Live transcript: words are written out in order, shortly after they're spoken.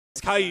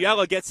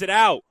Kayuyela gets it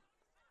out.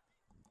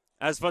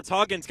 As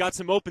Vatagin's got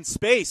some open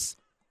space.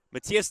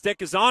 Matthias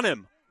Dick is on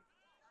him.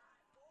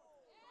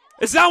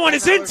 As that one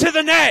is into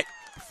the net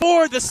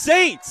for the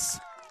Saints.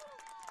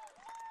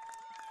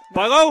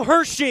 Bilo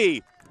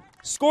Hershey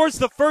scores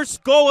the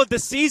first goal of the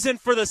season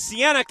for the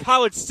Siena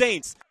College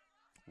Saints.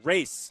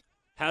 Race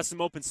has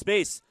some open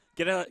space.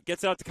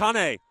 Gets it out to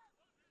Kane.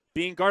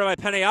 Being guarded by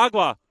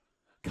Peneagua.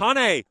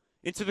 Kane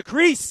into the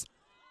crease.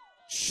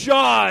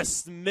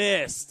 Just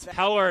missed.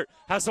 Hellert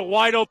has a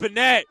wide open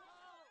net.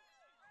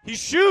 He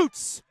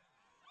shoots.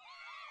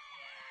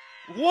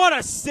 What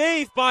a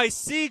save by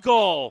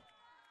Siegel.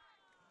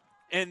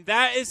 And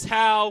that is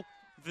how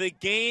the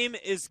game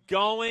is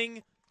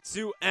going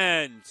to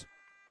end.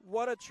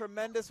 What a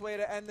tremendous way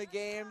to end the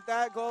game.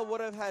 That goal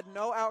would have had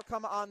no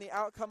outcome on the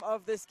outcome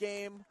of this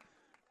game.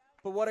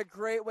 But what a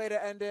great way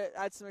to end it.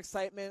 Add some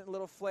excitement, a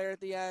little flair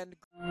at the end.